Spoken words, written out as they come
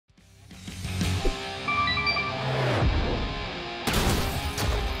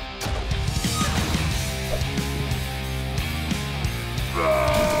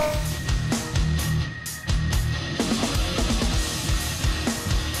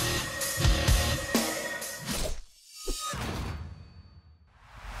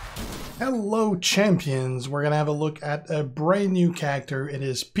Hello champions, we're going to have a look at a brand new character. It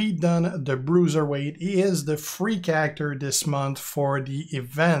is Dunne, the Bruiserweight. He is the free character this month for the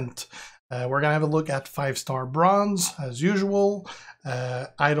event. We're going to have a look at 5-star bronze as usual.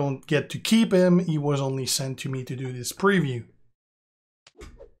 I don't get to keep him, he was only sent to me to do this preview.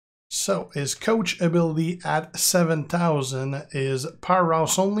 So his coach ability at 7,000 is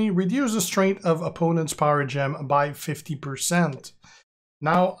powerhouse only, reduce the strength of opponent's power gem by 50%.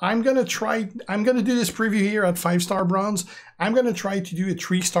 Now, I'm going to do this preview here at 5-star bronze. I'm going to try to do a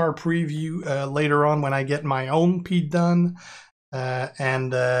 3-star preview later on when I get my own Dunne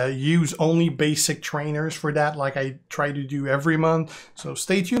and use only basic trainers for that, like I try to do every month. So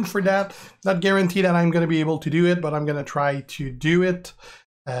stay tuned for that. Not guaranteed that I'm going to be able to do it, but I'm going to try to do it.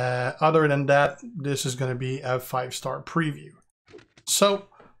 Other than that, this is going to be a 5-star preview. So,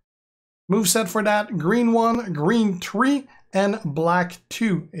 moveset for that, green 1, green 3, and black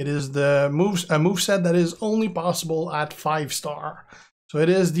 2. It is the moveset that is only possible at 5-star. So it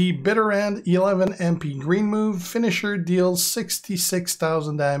is the Bitter End 11 MP green move. Finisher deals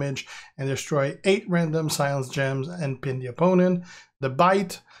 66,000 damage and destroy 8 random silence gems and pin the opponent. The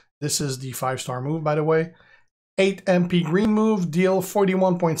Bite, this is the 5-star move by the way. 8 MP green move, deal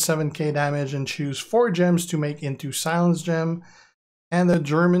 41.7k damage and choose 4 gems to make into silence gem. And the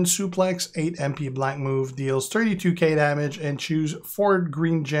German Suplex 8 MP black move, deals 32k damage and choose 4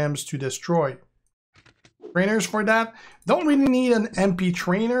 green gems to destroy. Trainers for that, don't really need an MP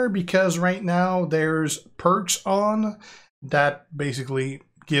trainer because right now there's perks on that basically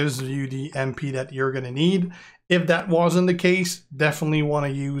gives you the MP that you're going to need. If that wasn't the case, definitely want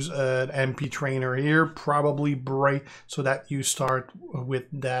to use an MP trainer here, probably Bray, so that you start with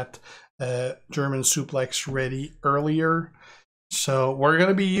that German Suplex ready earlier. So we're going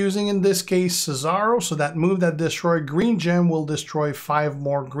to be using in this case Cesaro, so that move that destroy green gem will destroy 5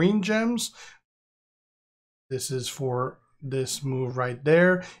 more green gems. This is for this move right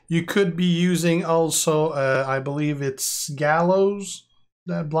there. You could be using also, I believe it's Gallows,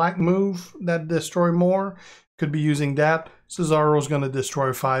 that black move that destroy more. Could be using that. Cesaro's going to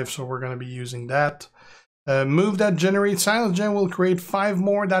destroy 5, so we're going to be using that. Move that generates silence gem will create 5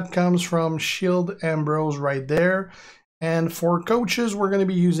 more. That comes from Shield Ambrose right there. And for coaches, we're going to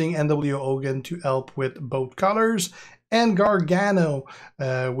be using NW Hogan to help with both colors, and Gargano,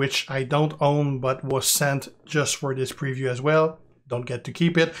 which I don't own but was sent just for this preview as well. Don't get to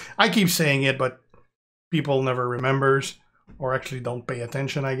keep it. I keep saying it, but people never remembers, or actually don't pay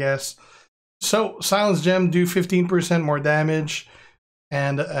attention, I guess. So, Silence Gem do 15% more damage,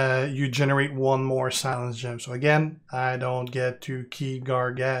 and you generate 1 more Silence Gem. So again, I don't get to keep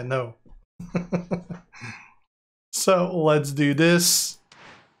Gargano. So let's do this.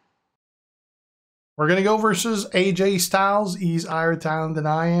 We're going to go versus AJ Styles. He's higher talent than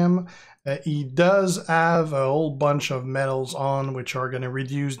I am. He does have a whole bunch of medals on, which are going to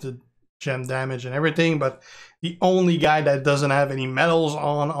reduce the gem damage and everything. But the only guy that doesn't have any medals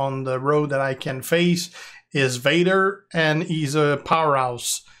on the road that I can face is Vader. And he's a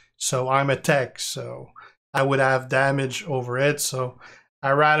powerhouse. So I'm a tech. So I would have damage over it. So I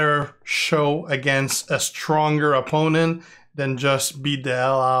rather show against a stronger opponent than just beat the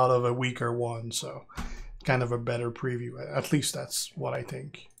hell out of a weaker one. So kind of a better preview. At least that's what I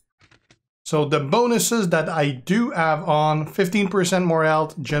think. So the bonuses that I do have on, 15% more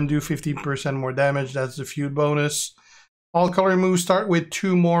health, gem do 15% more damage. That's the feud bonus. All color moves start with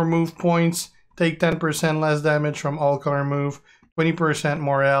 2 more move points. Take 10% less damage from all color move. 20%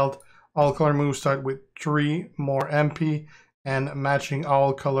 more health. All color moves start with 3 more MP. And matching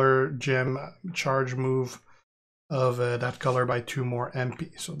all color gem charge move of that color by 2 more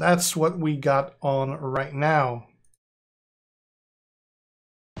MP. So that's what we got on right now.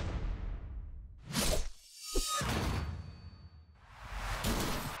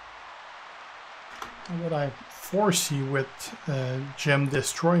 And what I foresee with gem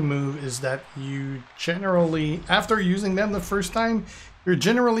destroy move is that you generally, after using them the first time, you're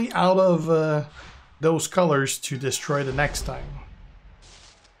generally out of those colors to destroy the next time.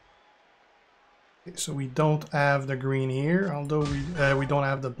 Okay, so we don't have the green here, although we don't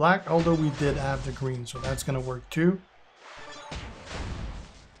have the black, although we did have the green, so that's gonna work too.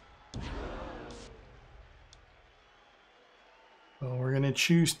 So we're gonna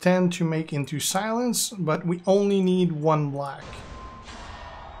choose 10 to make into silence, but we only need 1 black.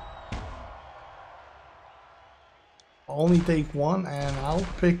 I'll only take 1, and I'll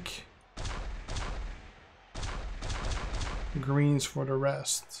pick greens for the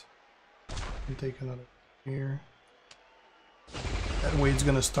rest. And take another here. That way it's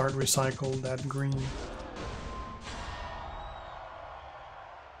gonna start recycle that green.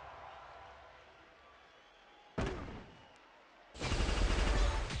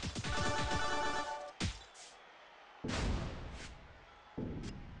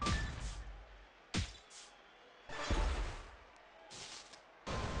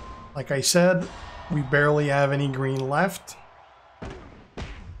 Like I said, we barely have any green left.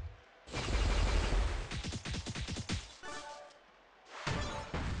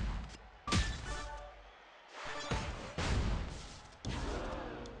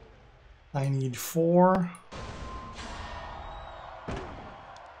 I need 4.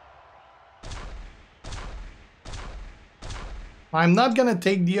 I'm not gonna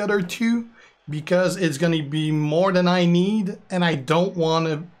take the other 2 because it's gonna be more than I need, and I don't want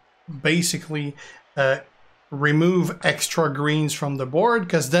to basically remove extra greens from the board,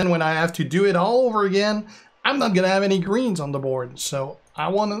 because then when I have to do it all over again, I'm not gonna have any greens on the board. So I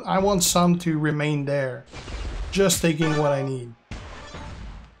want some to remain there, just taking what I need.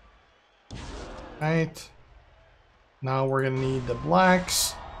 Right, now we're gonna need the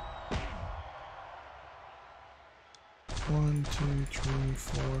blacks. 1, 2, 3,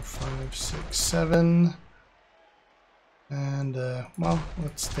 4, 5, 6, 7. And, well,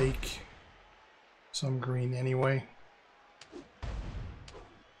 let's take some green anyway.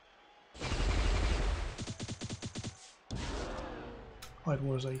 Oh, it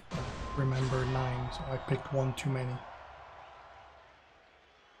was 8. Remember 9, so I picked 1 too many.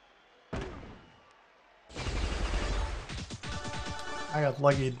 I got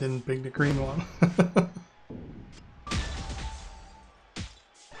lucky it didn't pick the green one.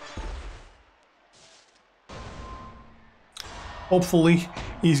 Hopefully,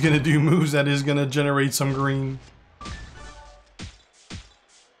 he's gonna do moves that is gonna generate some green.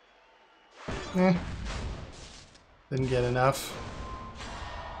 Didn't get enough.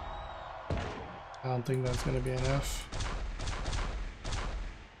 I don't think that's gonna be enough.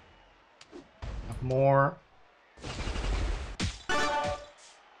 More.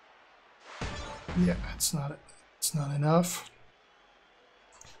 Yeah, it's not enough.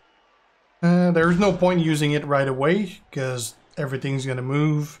 There's no point using it right away because everything's gonna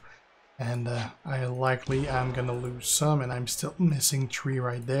move, and I likely am gonna lose some, and I'm still missing 3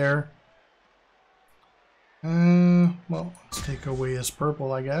 right there. Well, let's take away his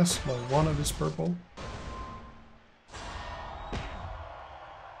purple, I guess. Well, one of his purple.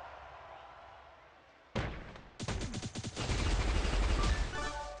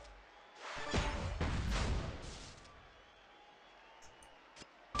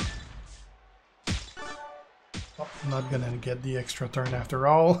 I'm not gonna get the extra turn after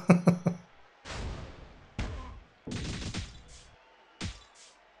all.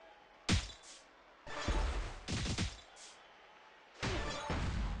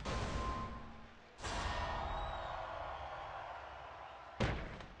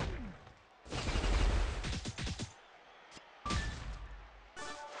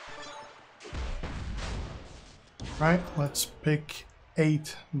 Right, let's pick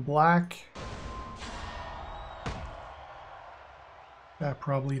 8 black. I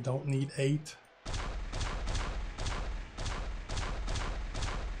probably don't need 8.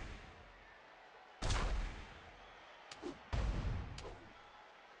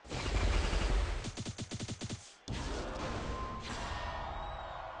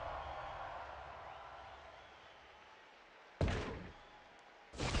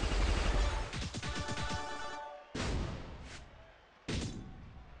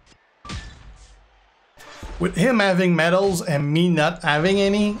 With him having medals and me not having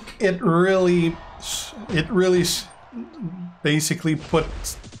any, it really basically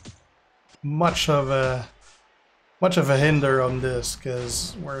puts much of a hinder on this,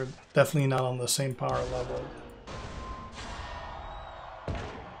 because we're definitely not on the same power level.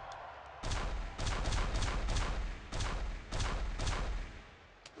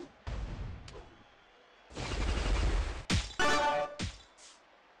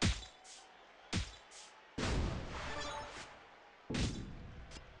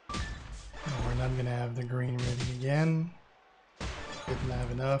 I'm gonna have the green ready again. Didn't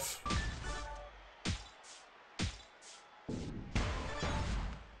have enough.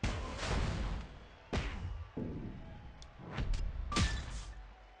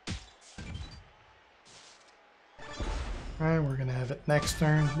 Alright, we're gonna have it next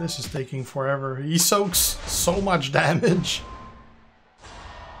turn. This is taking forever. He soaks so much damage.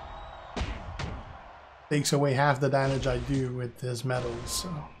 Takes away half the damage I do with his metals, so.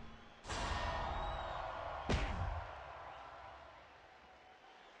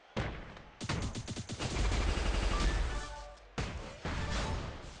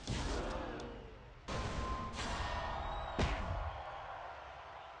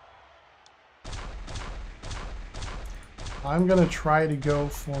 I'm gonna try to go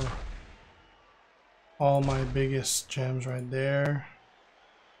for all my biggest gems right there.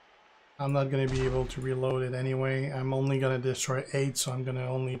 I'm not going to be able to reload it anyway. I'm only going to destroy 8, so I'm going to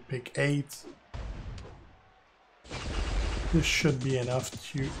only pick 8. This should be enough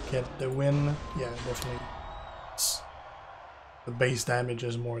to get the win. Yeah, definitely. The base damage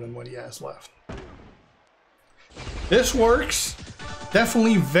is more than what he has left. This works.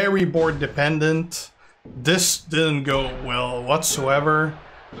 Definitely very board dependent. This didn't go well whatsoever.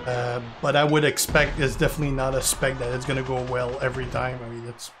 But I would expect it's definitely not a spec that it's going to go well every time. I mean,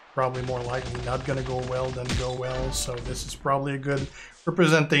 it's probably more likely not going to go well than go well. So this is probably a good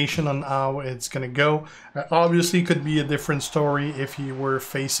representation on how it's going to go. Obviously, could be a different story if you were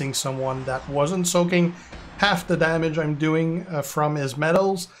facing someone that wasn't soaking half the damage I'm doing from his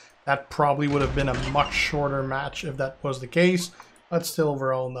metals. That probably would have been a much shorter match if that was the case. But still,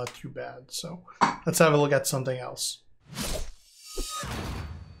 overall, not too bad. So let's have a look at something else.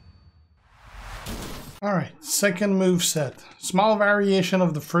 Alright, second move set. Small variation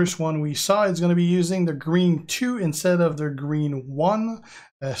of the first one we saw. It's going to be using the green 2 instead of the green 1.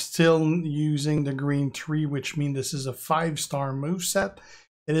 Still using the green 3, which means this is a 5-star move set.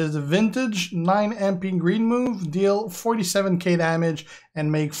 It is the vintage 9 MP green move, deal 47k damage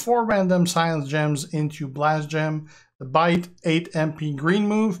and make 4 random silence gems into blast gem. The bite 8 MP green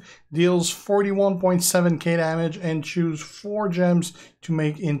move deals 41.7k damage and choose 4 gems to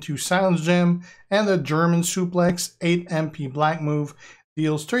make into silence gem. And the German suplex 8 MP black move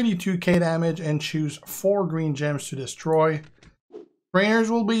deals 32k damage and choose 4 green gems to destroy.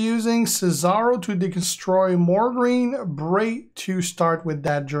 Trainers will be using Cesaro to destroy more green, Bray to start with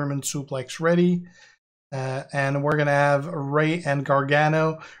that German suplex ready. And we're going to have Ray and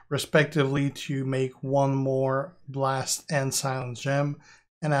Gargano, respectively, to make 1 more blast and silence gem,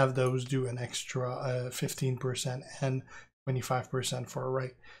 and have those do an extra 15% and 25% for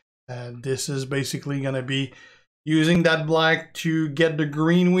Ray. This is basically going to be using that black to get the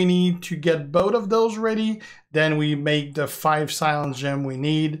green we need to get both of those ready. Then we make the 5 silence gem we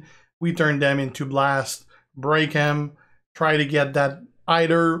need. We turn them into blast, break them, try to get that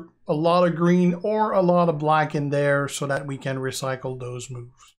either a lot of green or a lot of black in there so that we can recycle those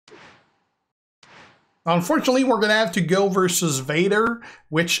moves. Unfortunately, we're going to have to go versus Vader,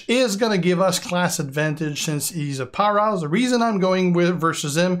 which is going to give us class advantage since he's a powerhouse. The reason I'm going with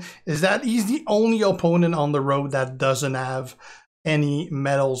versus him is that he's the only opponent on the road that doesn't have any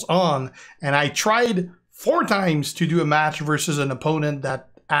medals on. And I tried 4 times to do a match versus an opponent that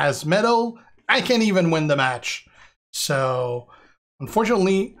has medal. I can't even win the match. So,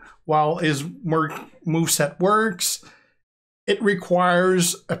 unfortunately, while his moveset works, it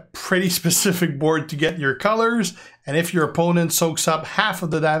requires a pretty specific board to get your colors, and if your opponent soaks up half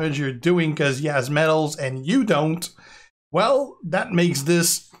of the damage you're doing because he has medals and you don't, well, that makes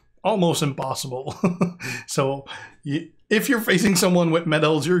this almost impossible. So if you're facing someone with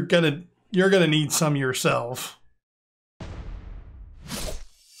medals, you're gonna need some yourself.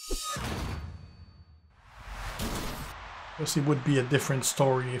 It would be a different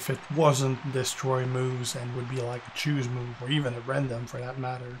story if it wasn't destroy moves and would be like a choose move or even a random for that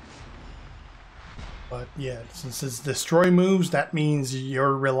matter. But yeah, since it's destroy moves, that means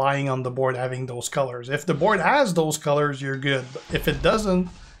you're relying on the board having those colors. If the board has those colors, you're good. But if it doesn't,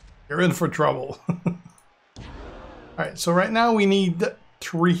 you're in for trouble. Alright, so right now we need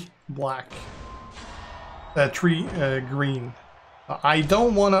 3 black. 3 green. I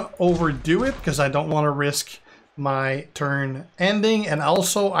don't want to overdo it because I don't want to risk my turn ending, and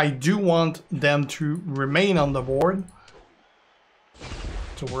also I do want them to remain on the board.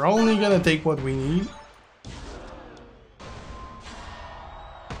 So we're only going to take what we need.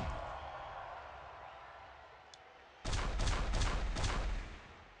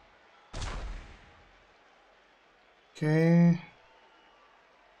 Okay.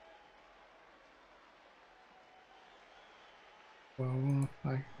 Well,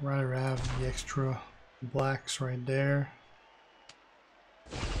 I'd rather have the extra blacks right there.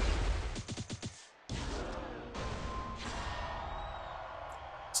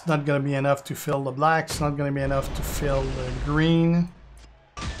 It's not going to be enough to fill the black. It's not going to be enough to fill the green.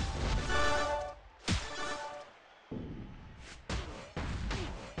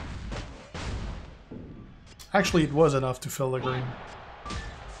 Actually, it was enough to fill the green.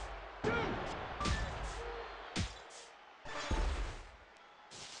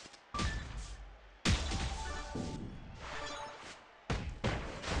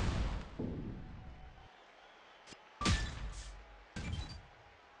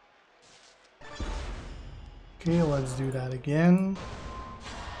 Okay, let's do that again.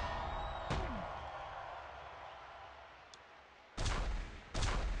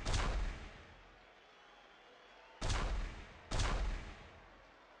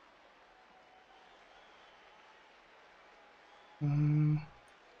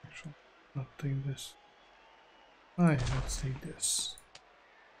 Actually, not take this. Oh yeah, let's take this.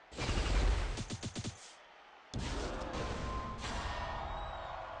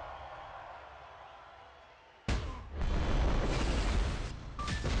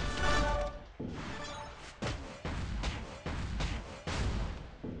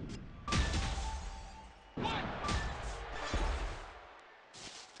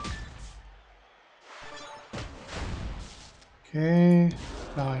 Okay,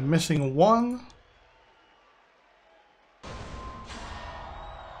 now I'm missing one.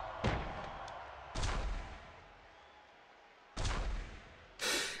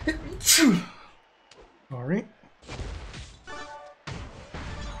 Sorry.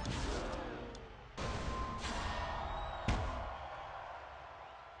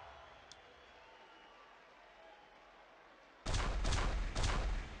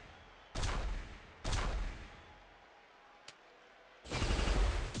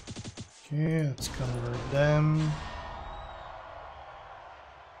 Okay, let's convert them.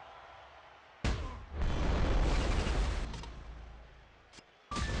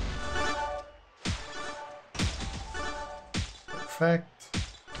 Perfect.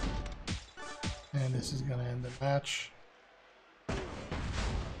 And this is gonna end the match.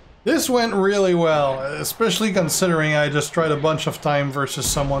 This went really well, especially considering I just tried a bunch of time versus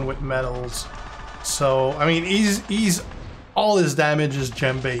someone with metals. So, I mean, he's all his damage is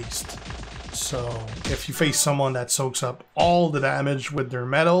gem based. So, if you face someone that soaks up all the damage with their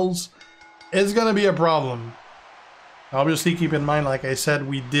metals, it's gonna be a problem. Obviously, keep in mind, like I said,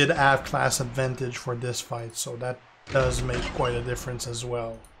 we did have class advantage for this fight, so that does make quite a difference as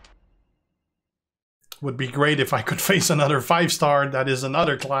well. Would be great if I could face another 5-star that is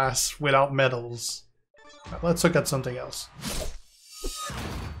another class without medals. Let's look at something else.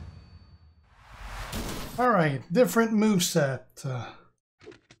 Alright, different moveset.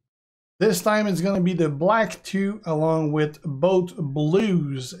 This time it's going to be the black 2 along with both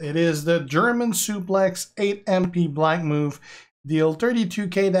blues. It is the German Suplex 8 MP black move. Deal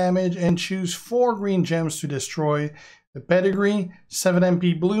 32k damage and choose 4 green gems to destroy. The Pedigree 7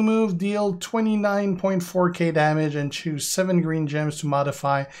 MP blue move. Deal 29.4k damage and choose 7 green gems to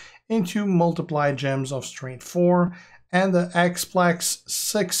modify into multiplied gems of strength 4. And the X-Plex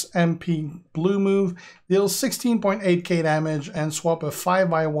 6 MP blue move. Deal 16.8k damage and swap a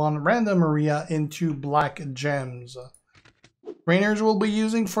 5x1 random area into black gems. Trainers will be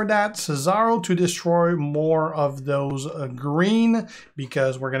using for that Cesaro to destroy more of those green,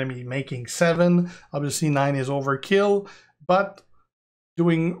 because we're going to be making 7. Obviously 9 is overkill, but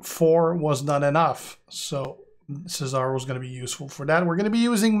doing 4 was not enough. So Cesaro is going to be useful for that. We're going to be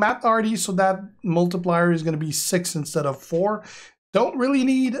using Matt Hardy, so that multiplier is going to be 6 instead of 4. Don't really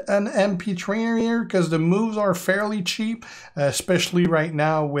need an MP trainer here because the moves are fairly cheap, especially right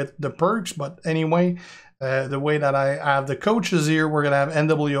now with the perks. But anyway, the way that I have the coaches here, we're going to have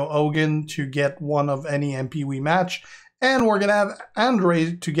NWO Hogan to get one of any MP we match. And we're going to have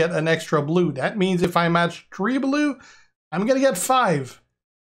Andre to get an extra blue. That means if I match 3 blue, I'm going to get 5.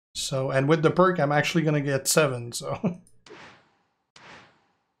 So, and with the perk, I'm actually going to get 7. So,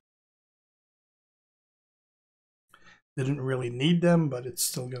 didn't really need them, but it's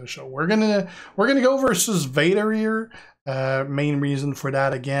still going to show. We're gonna go versus Vader here. Main reason for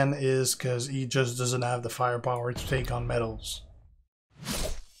that again is because he just doesn't have the firepower to take on metals.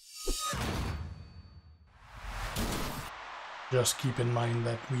 Just keep in mind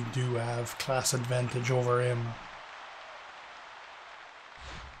that we do have class advantage over him.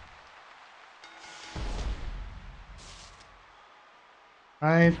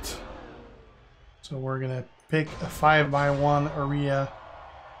 Right. So we're gonna pick a 5x1 area,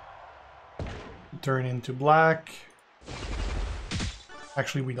 turn into black.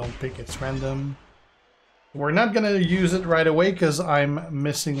 Actually, we don't pick, it's random. We're not gonna use it right away because I'm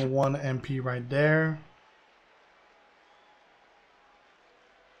missing 1 MP right there.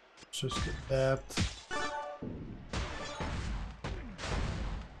 Let's just get that.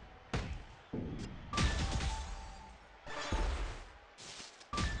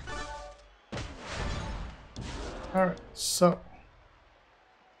 Alright, so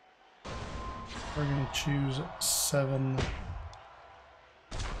we're going to choose 7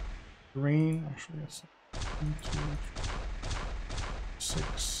 green. Actually, that's 1, 2,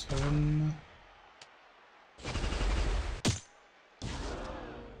 6, 7.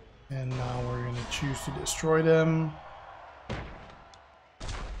 And now we're going to choose to destroy them.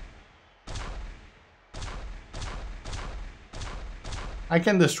 I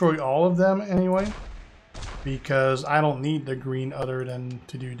can destroy all of them anyway, because I don't need the green other than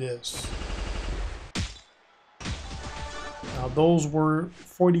to do this. Now those were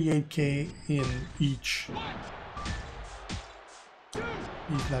 48k in each.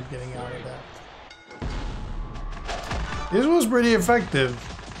 He's not getting out of that. This was pretty effective.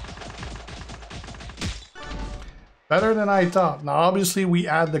 Better than I thought. Now obviously we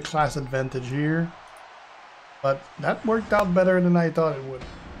add the class advantage here, but that worked out better than I thought it would.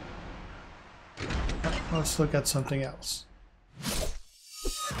 Let's look at something else.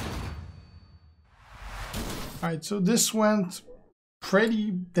 Alright, so this went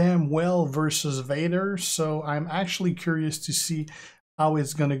pretty damn well versus Vader, so I'm actually curious to see how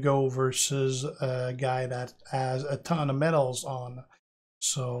it's gonna go versus a guy that has a ton of medals on.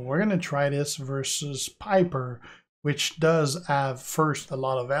 So we're gonna try this versus Piper, which does have first a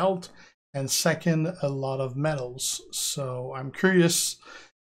lot of health and second a lot of medals. So I'm curious.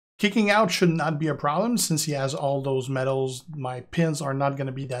 Kicking out should not be a problem since he has all those medals. My pins are not going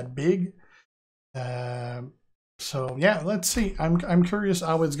to be that big. So yeah, let's see. I'm curious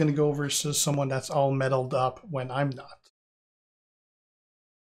how it's going to go versus someone that's all medaled up when I'm not.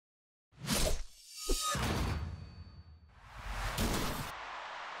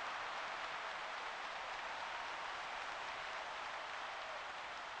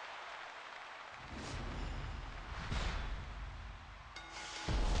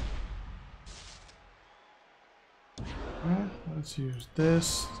 Let's use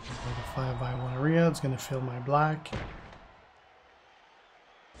this. It's going to make a 5x1 area. It's going to fill my black.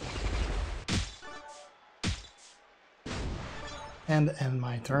 And end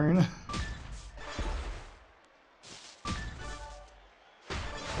my turn.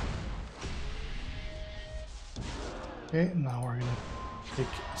 Okay, now we're going to pick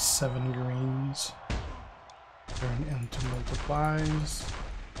 7 greens. Turn into multiplies.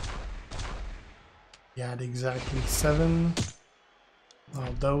 Add exactly 7. Now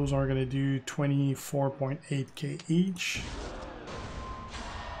those are going to do 24.8k each.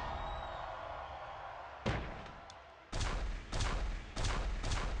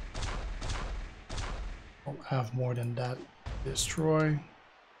 I'll have more than that. Destroy.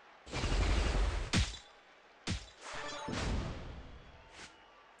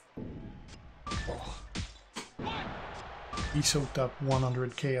 Oh. He soaked up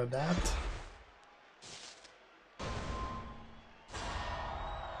 100k of that.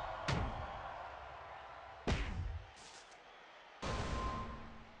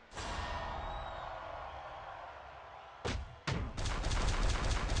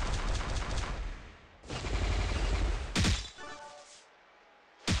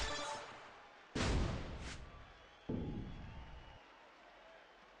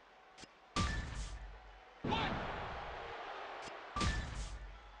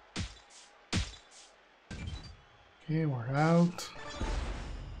 Okay, we're out.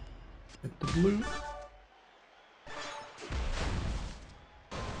 Hit the blue.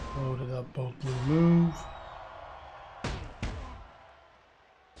 Loaded up both blue move.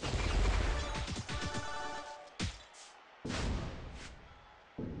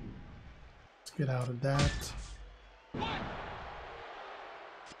 Let's get out of that.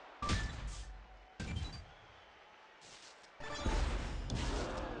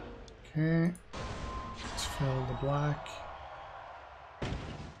 Okay. Let's fill the black.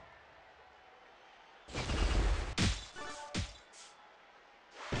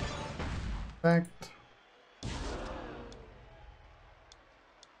 Effect.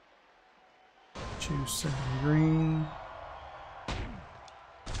 Choose 7 green.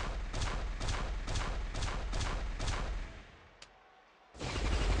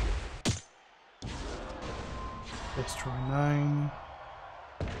 Destroy 9.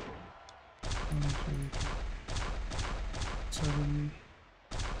 1, 2, 7,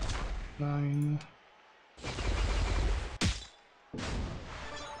 9.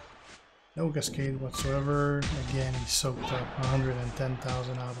 No cascade whatsoever. Again, he soaked up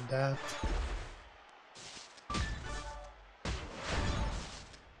 110,000 out of that.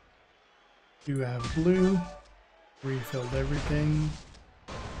 You have blue. Refilled everything.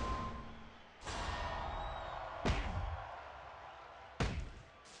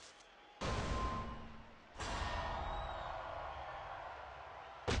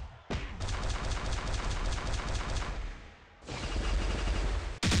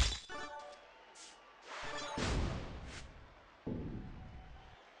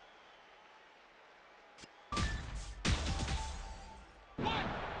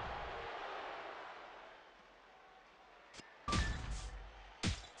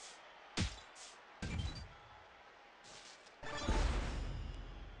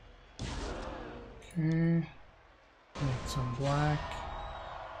 Okay, make some black.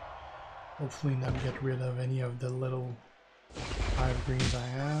 Hopefully not get rid of any of the little 5 greens I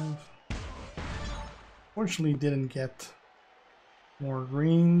have. Fortunately, didn't get more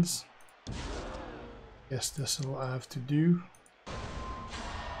greens. Guess this will have to do.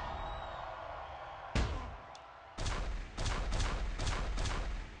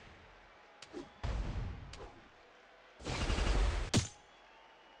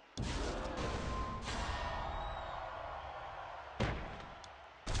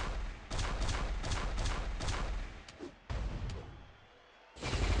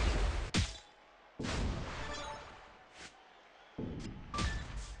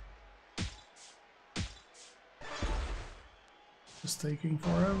 It's taking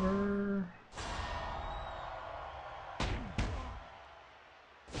forever.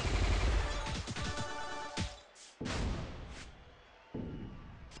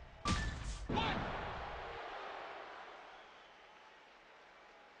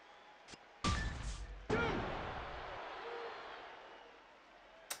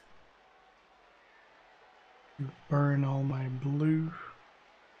 Burn all my blue.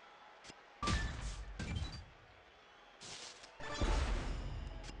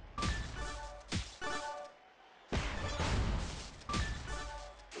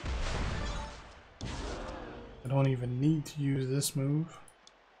 I don't even need to use this move.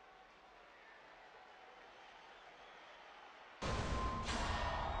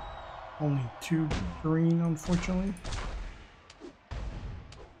 Only 2 green, unfortunately.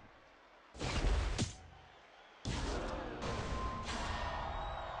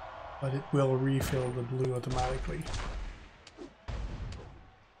 But it will refill the blue automatically.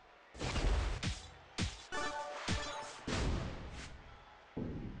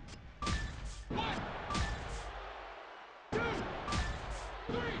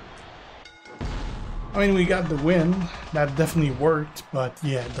 I mean, we got the win. That definitely worked, but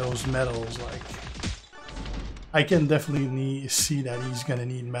yeah, those medals, like, I can definitely see that he's gonna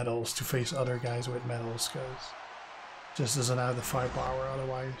need medals to face other guys with medals, because just doesn't have the firepower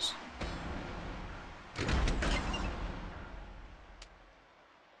otherwise.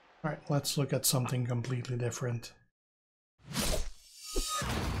 Alright, let's look at something completely different.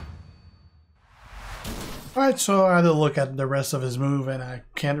 Alright, so I had to look at the rest of his move, and I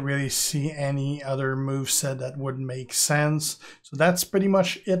can't really see any other moveset that would make sense. So that's pretty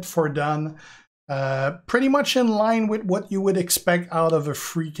much it for Dunne. Pretty much in line with what you would expect out of a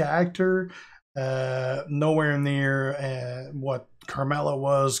free character. Nowhere near what Carmella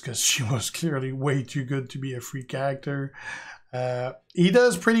was, because she was clearly way too good to be a free character. He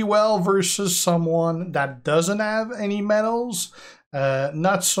does pretty well versus someone that doesn't have any medals.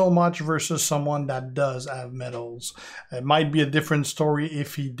 Not so much versus someone that does have medals. It might be a different story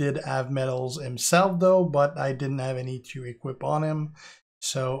if he did have medals himself though, but I didn't have any to equip on him,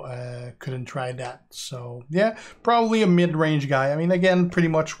 so couldn't try that. So yeah, probably a mid-range guy. I mean, again, pretty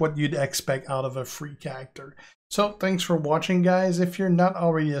much what you'd expect out of a free character. So thanks for watching, guys. If you're not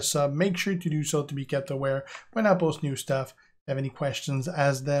already a sub, make sure to do so to be kept aware when I post new stuff. If you have any questions,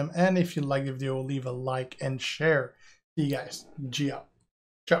 ask them, and if you like the video, leave a like and share. See you guys. G out.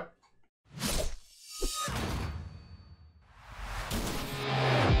 Ciao.